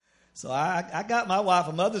So I got my wife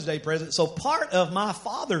a Mother's Day present. So part of my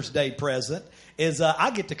Father's Day present is I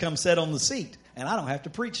get to come sit on the seat, and I don't have to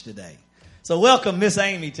preach today. So welcome Miss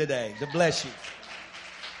Amy today. God bless you.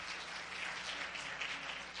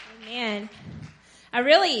 Amen. I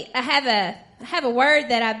have a word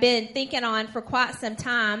that I've been thinking on for quite some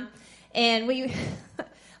time, and we,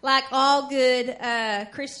 like all good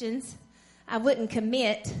Christians, I wouldn't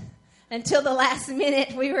commit until the last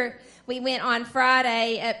minute. We went on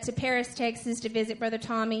Friday up to Paris, Texas to visit Brother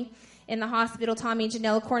Tommy in the hospital. Tommy and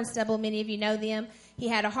Janella Cornstubble, many of you know them. He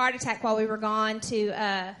had a heart attack while we were gone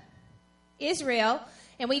to Israel,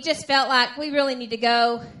 and we just felt like we really need to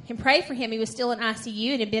go and pray for him. He was still in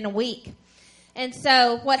ICU, and it had been a week. And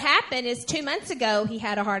so what happened is 2 months ago he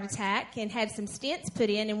had a heart attack and had some stents put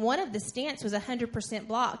in, and one of the stents was 100%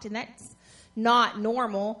 blocked, and that's not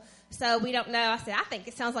normal. So we don't know. I said, I think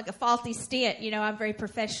it sounds like a faulty stent. You know, I'm very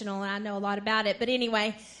professional, and I know a lot about it. But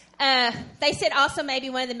anyway, they said also maybe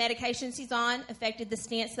one of the medications he's on affected the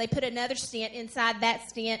stent, so they put another stent inside that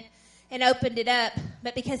stent and opened it up.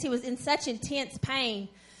 But because he was in such intense pain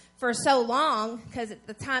for so long, because at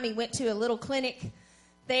the time he went to a little clinic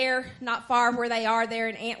there, not far where they are there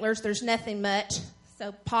in Antlers, there's nothing much.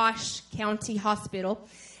 So posh county hospital.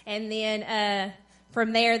 And then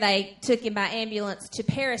from there, they took him by ambulance to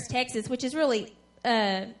Paris, Texas, which is really,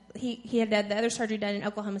 he had the other surgery done in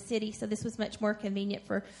Oklahoma City, so this was much more convenient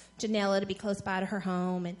for Janella to be close by to her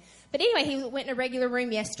home. But anyway, he went in a regular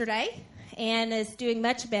room yesterday and is doing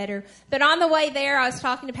much better. But on the way there, I was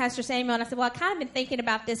talking to Pastor Samuel, and I said, well, I've kind of been thinking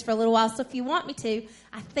about this for a little while, so if you want me to,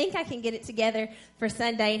 I think I can get it together for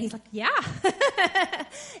Sunday. And he's like, yeah.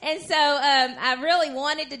 And so I really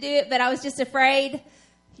wanted to do it, but I was just afraid.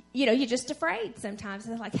 You know, you're just afraid sometimes.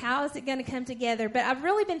 It's like, how is it going to come together? But I've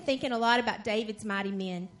really been thinking a lot about David's mighty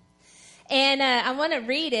men. And I want to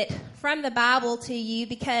read it from the Bible to you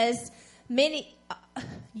because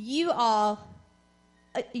you are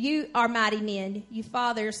mighty men, you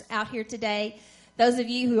fathers out here today. Those of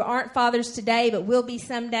you who aren't fathers today but will be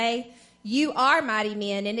someday, you are mighty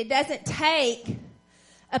men. And it doesn't take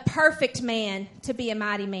a perfect man to be a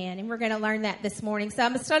mighty man. And we're going to learn that this morning. So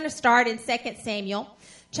I'm going to start in 2 Samuel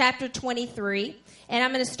chapter 23. And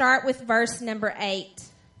I'm going to start with verse number 8.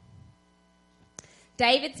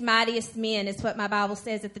 David's mightiest men is what my Bible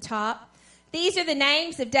says at the top. These are the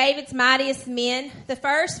names of David's mightiest men. The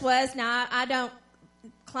first was, now I don't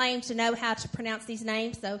claim to know how to pronounce these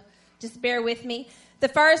names, so just bear with me. The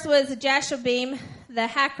first was Jashobeam the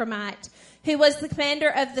Hakramite, who was the commander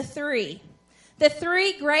of the three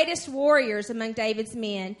greatest warriors among David's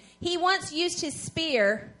men. He once used his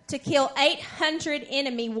spear to kill 800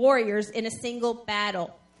 enemy warriors in a single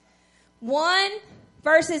battle. 1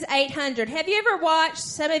 versus 800. Have you ever watched,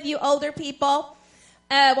 some of you older people,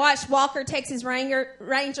 watched Walker, Texas Ranger?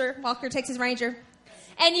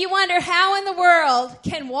 And you wonder how in the world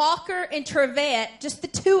can Walker and Trevette, just the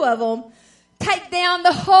two of them, take down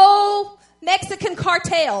the whole Mexican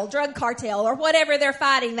cartel, drug cartel, or whatever they're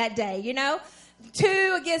fighting that day, you know?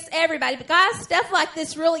 2 against everybody. But guys, stuff like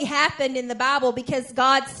this really happened in the Bible because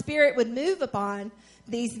God's Spirit would move upon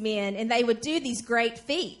these men and they would do these great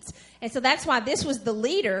feats. And so that's why this was the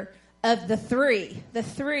leader of the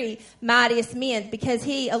three mightiest men, because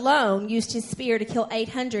he alone used his spear to kill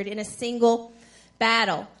 800 in a single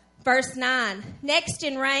battle. Verse 9, next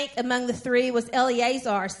in rank among the three was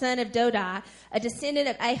Eleazar, son of Dodai, a descendant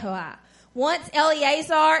of Ahoai. Once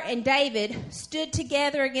Eleazar and David stood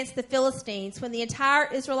together against the Philistines when the entire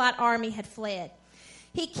Israelite army had fled.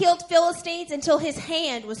 He killed Philistines until his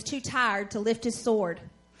hand was too tired to lift his sword.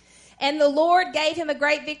 And the Lord gave him a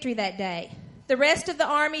great victory that day. The rest of the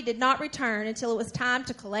army did not return until it was time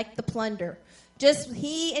to collect the plunder. Just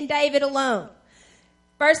he and David alone.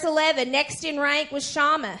 Verse 11, next in rank was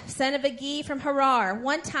Shammah, son of Agi from Harar.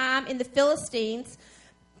 One time in the Philistines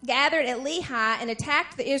gathered at Lehi and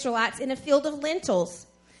attacked the Israelites in a field of lentils.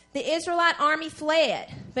 The Israelite army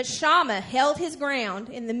fled, but Shammah held his ground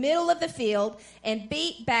in the middle of the field and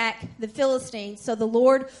beat back the Philistines. So the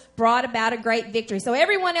Lord brought about a great victory. So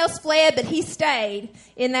everyone else fled, but he stayed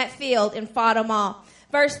in that field and fought them all.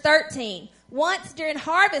 Verse 13, once during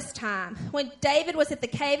harvest time, when David was at the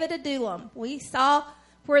cave of Adullam, we saw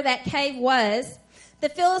where that cave was, the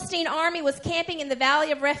Philistine army was camping in the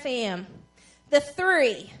valley of Rephaim. The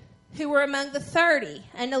three who were among the 30,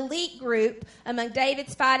 an elite group among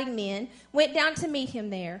David's fighting men, went down to meet him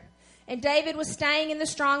there. And David was staying in the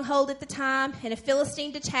stronghold at the time, and a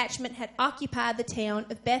Philistine detachment had occupied the town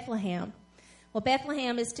of Bethlehem. Well,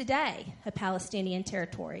 Bethlehem is today a Palestinian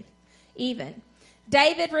territory, even.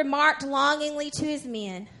 David remarked longingly to his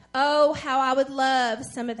men, oh, how I would love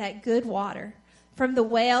some of that good water from the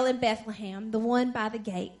well in Bethlehem, the one by the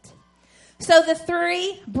gate. So the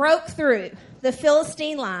three broke through the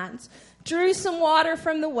Philistine lines, drew some water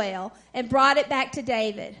from the well, and brought it back to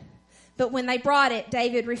David. But when they brought it,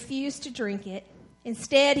 David refused to drink it.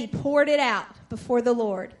 Instead, he poured it out before the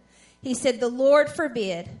Lord. He said, "The Lord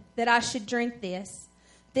forbid that I should drink this.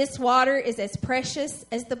 This water is as precious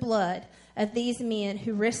as the blood of these men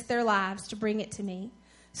who risked their lives to bring it to me."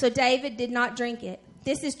 So David did not drink it.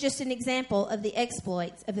 This is just an example of the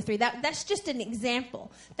exploits of the three. That's just an example.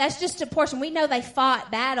 That's just a portion. We know they fought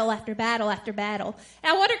battle after battle after battle.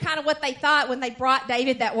 And I wonder kind of what they thought when they brought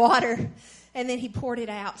David that water and then he poured it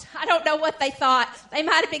out. I don't know what they thought. They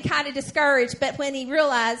might have been kind of discouraged, but when he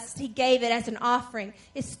realized he gave it as an offering,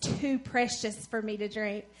 it's too precious for me to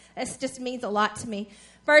drink. That just means a lot to me.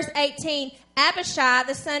 Verse 18, Abishai,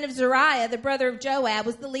 the son of Zeruiah, the brother of Joab,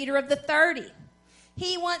 was the leader of the 30.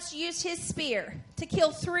 He once used his spear to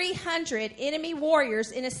kill 300 enemy warriors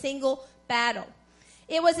in a single battle.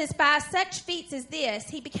 It was by such feats as this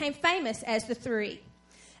he became famous as the three.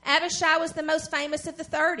 Abishai was the most famous of the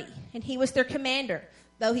 30, and he was their commander,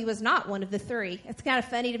 though he was not one of the three. It's kind of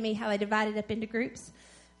funny to me how they divided up into groups.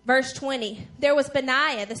 Verse 20, there was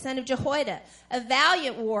Benaiah, the son of Jehoiada, a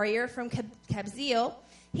valiant warrior from Kabzeel.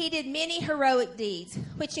 He did many heroic deeds,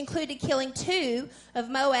 which included killing 2 of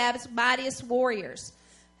Moab's mightiest warriors.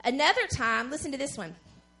 Another time, listen to this one.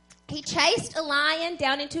 He chased a lion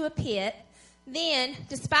down into a pit. Then,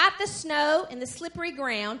 despite the snow and the slippery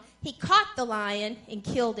ground, he caught the lion and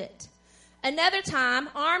killed it. Another time,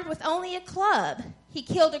 armed with only a club, he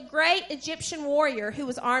killed a great Egyptian warrior who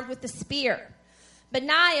was armed with a spear.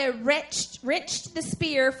 Benaiah wrenched the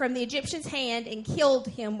spear from the Egyptian's hand and killed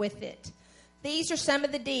him with it. These are some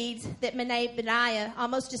of the deeds that made Benaiah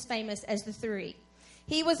almost as famous as the three.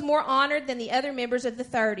 He was more honored than the other members of the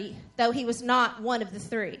 30, though he was not one of the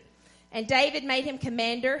three. And David made him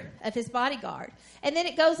commander of his bodyguard. And then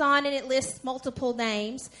it goes on and it lists multiple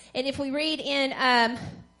names. And if we read in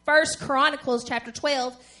 1 Chronicles chapter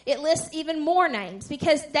 12, it lists even more names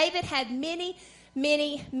because David had many,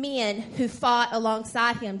 many men who fought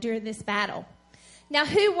alongside him during this battle. Now,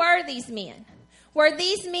 who were these men? Were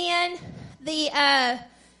these men the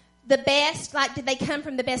best? Like, did they come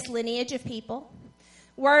from the best lineage of people?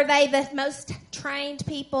 Were they the most trained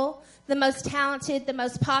people, the most talented, the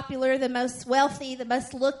most popular, the most wealthy, the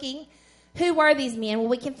most looking? Who were these men? Well,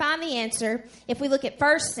 we can find the answer if we look at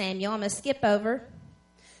 1 Samuel. I'm going to skip over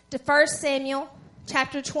to 1 Samuel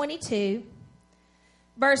chapter 22,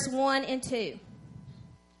 verse 1 and 2.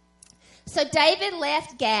 So David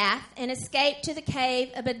left Gath and escaped to the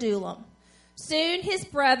cave of Adullam. Soon his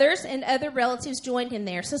brothers and other relatives joined him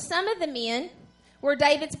there. So some of the men were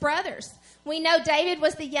David's brothers. We know David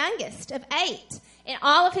was the youngest of 8, and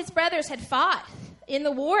all of his brothers had fought in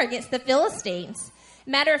the war against the Philistines.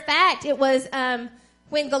 Matter of fact, it was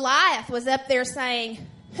when Goliath was up there saying,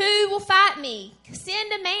 "Who will fight me?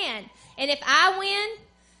 Send a man. And if I win,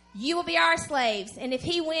 you will be our slaves. And if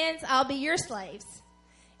he wins, I'll be your slaves."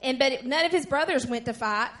 But none of his brothers went to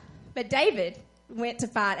fight, but David went to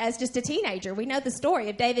fight as just a teenager. We know the story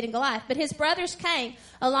of David and Goliath. But his brothers came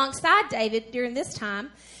alongside David during this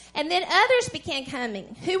time. And then others began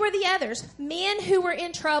coming. Who were the others? Men who were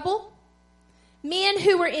in trouble, men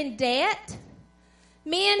who were in debt,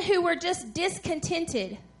 men who were just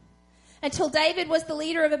discontented, until David was the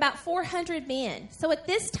leader of about 400 men. So at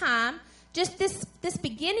this time, just this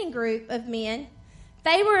beginning group of men,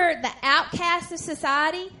 they were the outcasts of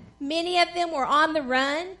society. Many of them were on the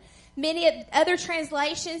run. Many of other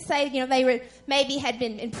translations say, they were maybe had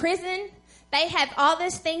been in prison. They had all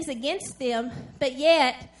these things against them, but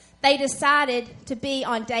yet they decided to be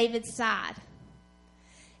on David's side.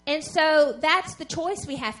 And so that's the choice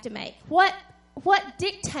we have to make. What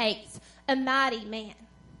dictates a mighty man?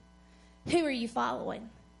 Who are you following?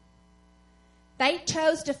 They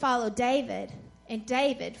chose to follow David, and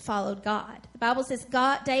David followed God. The Bible says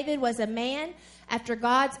David was a man after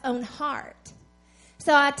God's own heart.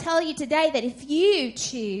 So I tell you today that if you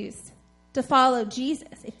choose to follow Jesus,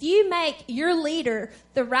 if you make your leader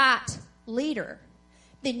the right leader,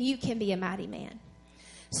 then you can be a mighty man.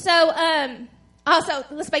 So also,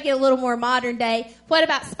 let's make it a little more modern day. What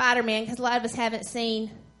about Spider-Man? Because a lot of us haven't seen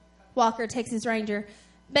Walker, Texas Ranger.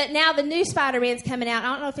 But now the new Spider-Man's coming out. I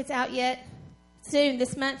don't know if it's out yet. Soon,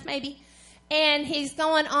 this month maybe. And he's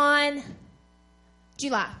going on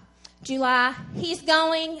July. He's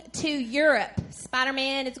going to Europe.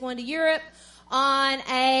 Spider-Man is going to Europe on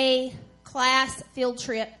a class field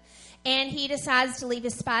trip. And he decides to leave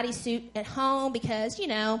his Spidey suit at home because,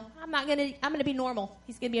 I'm going to be normal.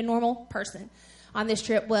 He's going to be a normal person. on this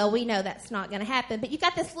trip. Well, we know that's not going to happen. But you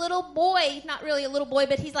got this little boy, not really a little boy,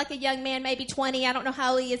 but he's like a young man, maybe 20. I don't know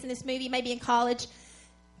how old he is in this movie, maybe in college.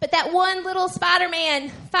 But that one little Spider-Man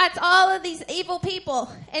fights all of these evil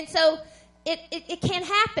people. And so it can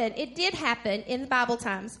happen. It did happen in the Bible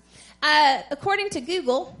times. According to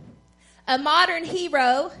Google, a modern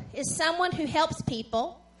hero is someone who helps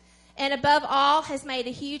people and above all has made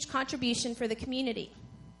a huge contribution for the community.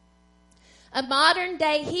 A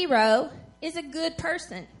modern-day hero is a good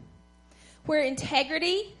person where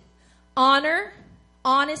integrity, honor,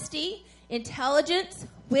 honesty, intelligence,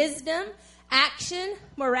 wisdom, action,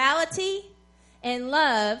 morality, and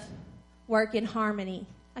love work in harmony.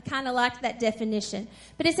 I kind of liked that definition.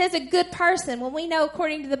 But it says a good person. When we know,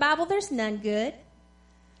 according to the Bible, there's none good.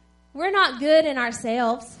 We're not good in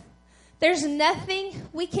ourselves. There's nothing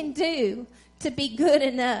we can do to be good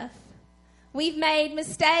enough. We've made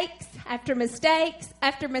mistakes after mistakes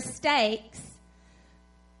after mistakes.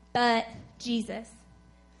 But Jesus,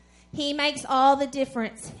 he makes all the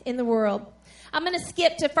difference in the world. I'm going to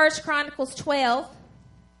skip to 1 Chronicles 12.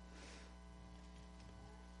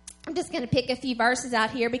 I'm just going to pick a few verses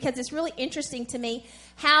out here because it's really interesting to me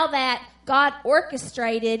how that God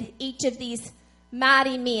orchestrated each of these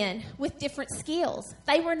mighty men with different skills.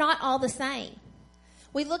 They were not all the same.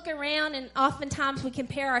 We look around and oftentimes we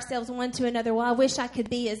compare ourselves one to another. Well, I wish I could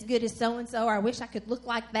be as good as so-and-so, or I wish I could look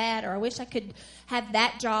like that, or I wish I could have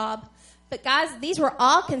that job. But guys, these were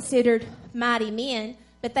all considered mighty men,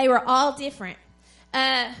 but they were all different.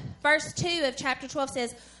 Verse 2 of chapter 12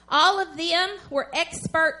 says, all of them were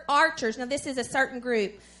expert archers. Now, this is a certain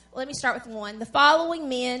group. Let me start with one. The following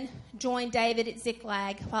men joined David at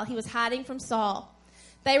Ziklag while he was hiding from Saul.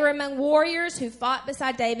 They were among warriors who fought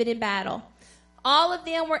beside David in battle. All of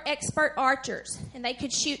them were expert archers, and they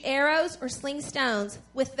could shoot arrows or sling stones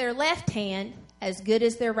with their left hand as good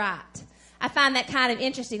as their right. I find that kind of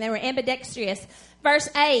interesting. They were ambidextrous. Verse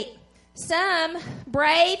 8, some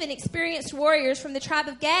brave and experienced warriors from the tribe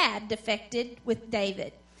of Gad defected with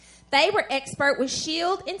David. They were expert with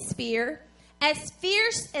shield and spear, as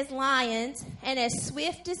fierce as lions and as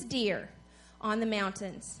swift as deer on the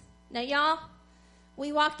mountains. Now, y'all,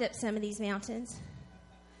 we walked up some of these mountains,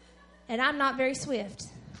 and I'm not very swift.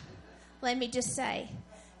 Let me just say.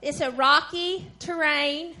 It's a rocky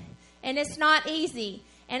terrain, and it's not easy.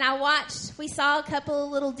 And we saw a couple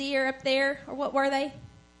of little deer up there, or what were they?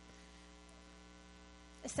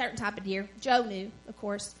 A certain type of deer. Joe knew, of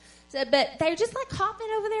course. So, but they're just like hopping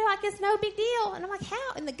over there like it's no big deal. And I'm like,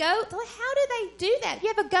 how? And the goat, like, how do they do that? You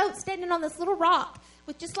have a goat standing on this little rock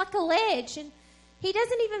with just like a ledge, and he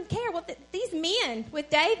doesn't even care. Well, these men with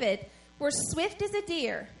David were swift as a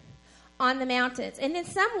deer on the mountains. And then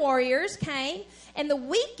some warriors came, and the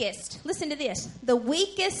weakest, listen to this, the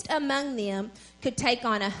weakest among them could take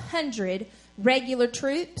on 100 regular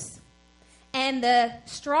troops, and the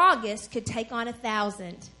strongest could take on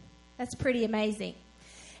 1,000. That's pretty amazing.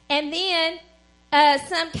 And then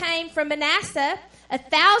some came from Manasseh,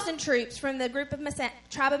 1,000 troops from the group of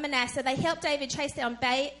tribe of Manasseh. They helped David chase down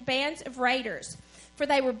bands of raiders, for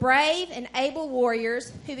they were brave and able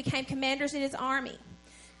warriors who became commanders in his army.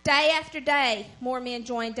 Day after day, more men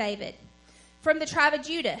joined David. From the tribe of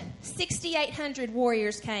Judah, 6,800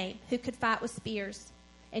 warriors came who could fight with spears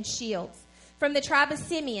and shields. From the tribe of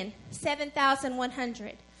Simeon,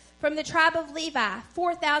 7,100. From the tribe of Levi,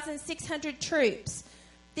 4,600 troops.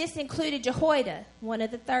 This included Jehoiada, one of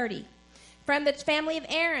the 30. From the family of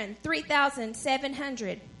Aaron,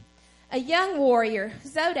 3,700. A young warrior,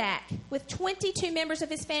 Zodak, with 22 members of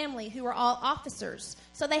his family who were all officers.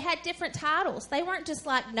 So they had different titles. They weren't just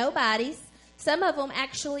like nobodies. Some of them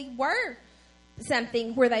actually were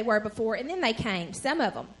something where they were before, and then they came, some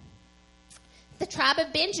of them. The tribe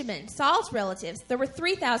of Benjamin, Saul's relatives, there were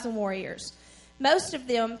 3,000 warriors. Most of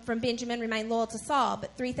them from Benjamin remained loyal to Saul,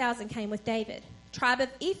 but 3,000 came with David. Tribe of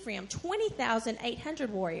Ephraim,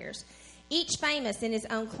 20,800 warriors, each famous in his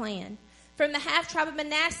own clan. From the half-tribe of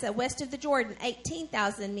Manasseh, west of the Jordan,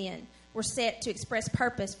 18,000 men were set to express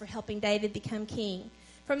purpose for helping David become king.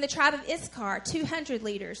 From the tribe of Issachar, 200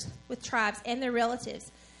 leaders with tribes and their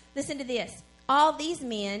relatives. Listen to this. All these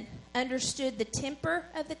men understood the temper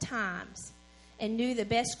of the times and knew the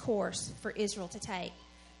best course for Israel to take.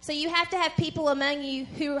 So you have to have people among you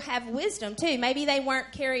who have wisdom, too. Maybe they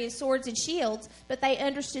weren't carrying swords and shields, but they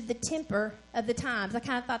understood the temper of the times. I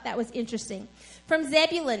kind of thought that was interesting. From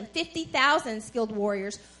Zebulun, 50,000 skilled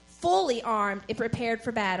warriors, fully armed and prepared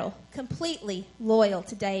for battle, completely loyal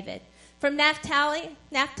to David. From Naphtali,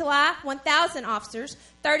 1,000 officers,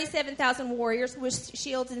 37,000 warriors with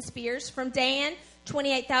shields and spears. From Dan,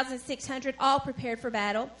 28,600 all prepared for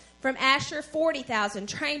battle. From Asher, 40,000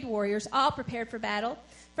 trained warriors all prepared for battle.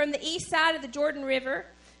 From the east side of the Jordan River,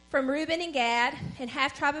 from Reuben and Gad, and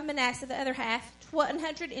half tribe of Manasseh, the other half,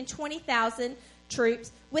 120,000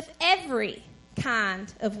 troops with every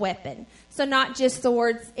kind of weapon. So not just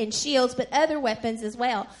swords and shields, but other weapons as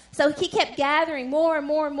well. So he kept gathering more and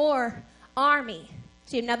more and more army.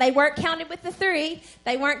 Now, they weren't counted with the 3.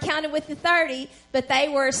 They weren't counted with the 30, but they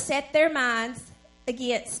were set their minds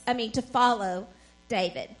to follow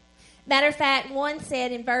David. Matter of fact, one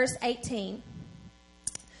said in verse 18,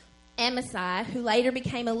 Amasai, who later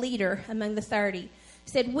became a leader among the 30,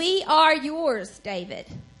 said, "We are yours, David.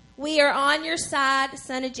 We are on your side,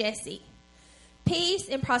 son of Jesse. Peace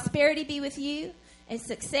and prosperity be with you, and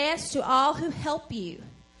success to all who help you.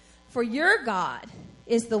 For your God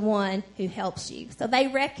is the one who helps you." So they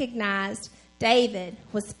recognized David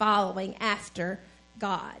was following after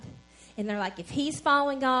God. And they're like, if he's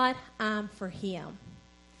following God, I'm for him.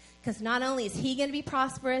 Because not only is he going to be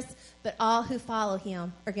prosperous, but all who follow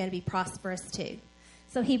him are going to be prosperous too.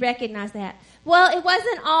 So he recognized that. Well, it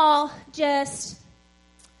wasn't all just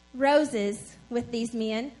roses with these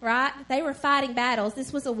men, right? They were fighting battles.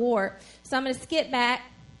 This was a war. So I'm going to skip back.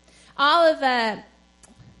 All of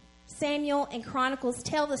Samuel and Chronicles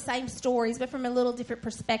tell the same stories, but from a little different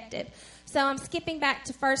perspective. So I'm skipping back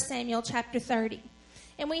to 1 Samuel chapter 30.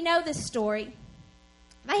 And we know this story.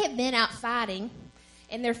 They have been out fighting,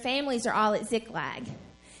 and their families are all at Ziklag.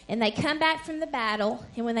 And they come back from the battle,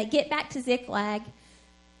 and when they get back to Ziklag,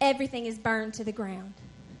 everything is burned to the ground.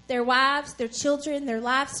 Their wives, their children, their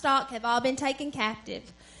livestock have all been taken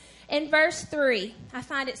captive. In verse 3, I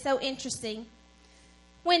find it so interesting.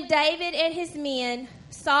 When David and his men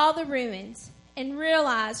saw the ruins and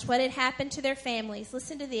realized what had happened to their families,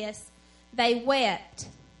 listen to this, they wept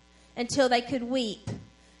until they could weep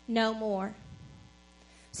no more.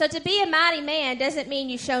 So to be a mighty man doesn't mean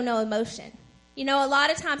you show no emotion. You know, a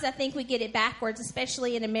lot of times I think we get it backwards,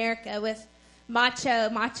 especially in America with macho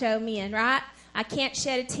men, right? I can't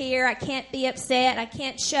shed a tear. I can't be upset. I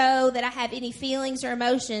can't show that I have any feelings or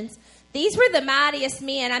emotions. These were the mightiest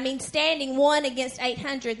men. I mean, standing 1 against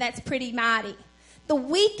 800, that's pretty mighty. The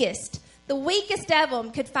weakest of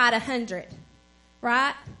them could fight 100,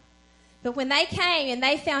 right? But when they came and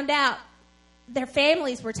they found out their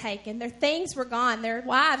families were taken, their things were gone, their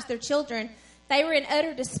wives, their children, they were in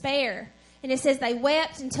utter despair. And it says they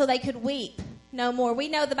wept until they could weep no more. We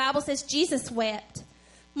know the Bible says Jesus wept.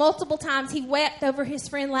 Multiple times he wept over his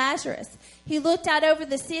friend Lazarus. He looked out over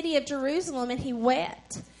the city of Jerusalem and he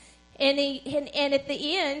wept. And at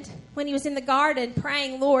the end, when he was in the garden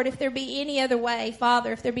praying, "Lord, if there be any other way,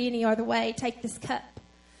 Father, if there be any other way, take this cup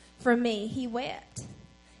from me," he wept.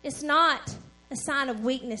 It's not a sign of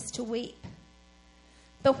weakness to weep.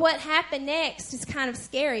 But what happened next is kind of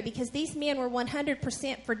scary because these men were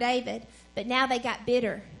 100% for David, but now they got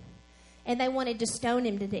bitter and they wanted to stone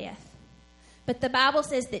him to death. But the Bible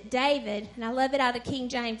says that David, and I love it out of King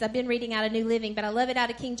James. I've been reading out of New Living, but I love it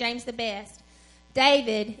out of King James the best.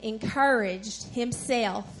 David encouraged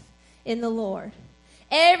himself in the Lord.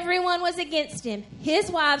 Everyone was against him.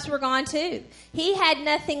 His wives were gone too. He had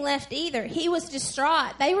nothing left either. He was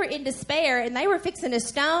distraught. They were in despair, and they were fixing to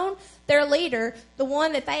stone their leader, the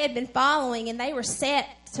one that they had been following, and they were set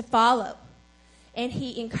to follow. And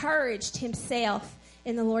he encouraged himself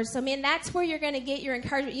in the Lord. So, men, that's where you're going to get your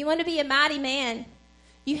encouragement. You want to be a mighty man,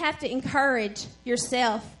 you have to encourage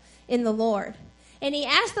yourself in the Lord. And he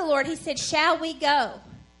asked the Lord, he said, "Shall we go?"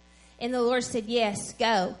 And the Lord said, "Yes,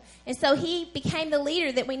 go." And so he became the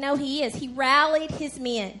leader that we know he is. He rallied his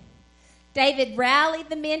men. David rallied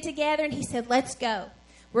the men together, and he said, "Let's go.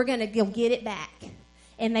 We're going to go get it back."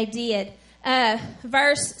 And they did.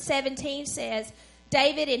 Verse 17 says,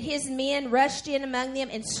 David and his men rushed in among them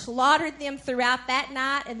and slaughtered them throughout that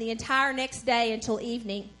night and the entire next day until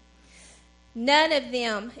evening. None of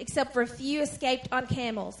them, except for a few, escaped on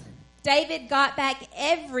camels. David got back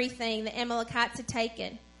everything the Amalekites had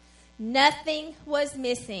taken. Nothing was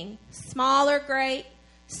missing, small or great,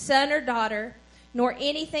 son or daughter, nor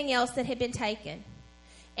anything else that had been taken.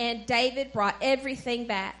 And David brought everything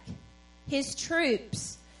back. His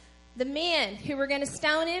troops, the men who were going to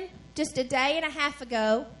stone him just a day and a half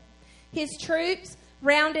ago, his troops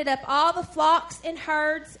rounded up all the flocks and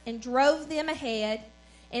herds and drove them ahead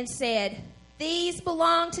and said, "These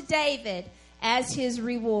belong to David as his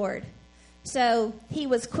reward." So he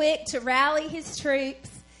was quick to rally his troops,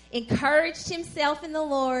 encouraged himself in the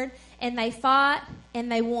Lord, and they fought and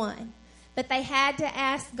they won. But they had to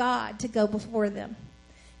ask God to go before them.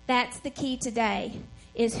 That's the key today,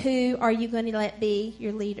 is who are you going to let be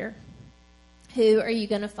your leader? Who are you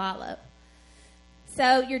going to follow?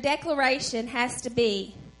 So your declaration has to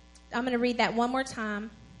be, I'm going to read that one more time.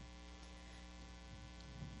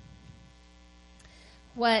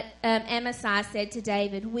 What Amasai said to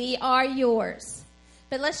David, we are yours.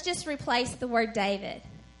 But let's just replace the word David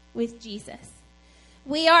with Jesus.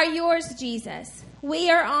 We are yours, Jesus. We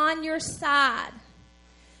are on your side.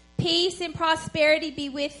 Peace and prosperity be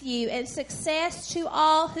with you, and success to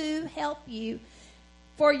all who help you.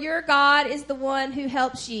 For your God is the one who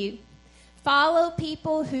helps you. Follow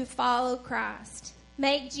people who follow Christ.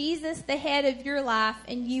 Make Jesus the head of your life,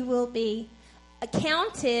 and you will be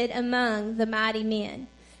counted among the mighty men,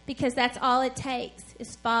 because that's all it takes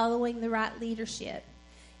is following the right leadership.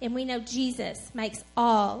 And we know Jesus makes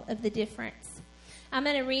all of the difference. I'm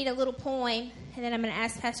going to read a little poem, and then I'm going to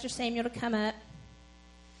ask Pastor Samuel to come up,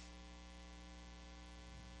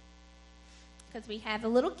 because we have a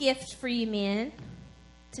little gift for you men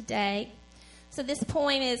today. So this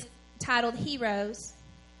poem is titled Heroes.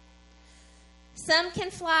 Some can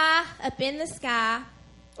fly up in the sky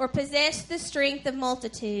or possess the strength of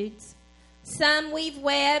multitudes. Some weave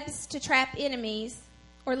webs to trap enemies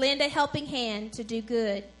or lend a helping hand to do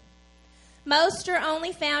good. Most are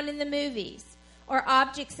only found in the movies or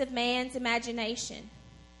objects of man's imagination.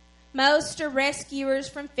 Most are rescuers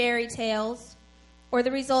from fairy tales or the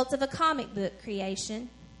results of a comic book creation.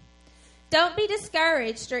 Don't be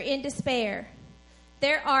discouraged or in despair.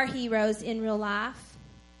 There are heroes in real life.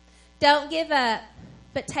 Don't give up,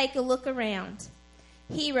 but take a look around.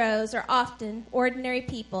 Heroes are often ordinary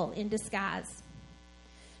people in disguise.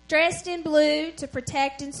 Dressed in blue to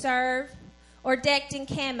protect and serve, or decked in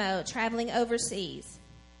camo traveling overseas.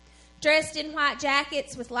 Dressed in white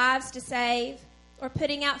jackets with lives to save, or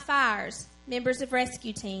putting out fires, members of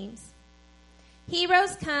rescue teams.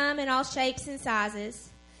 Heroes come in all shapes and sizes,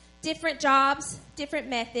 different jobs, different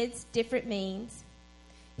methods, different means.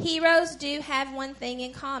 Heroes do have one thing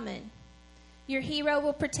in common. Your hero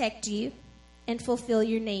will protect you and fulfill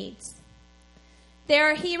your needs. There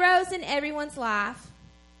are heroes in everyone's life,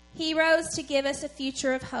 heroes to give us a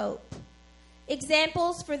future of hope,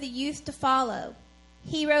 examples for the youth to follow.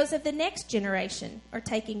 Heroes of the next generation are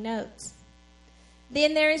taking notes.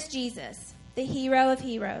 Then there is Jesus, the hero of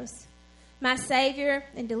heroes, my Savior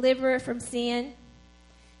and deliverer from sin.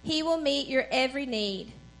 He will meet your every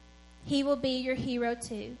need. He will be your hero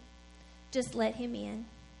too. Just let him in.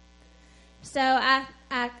 So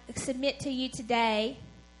I submit to you today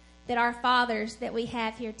that our fathers that we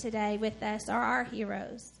have here today with us are our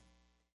heroes.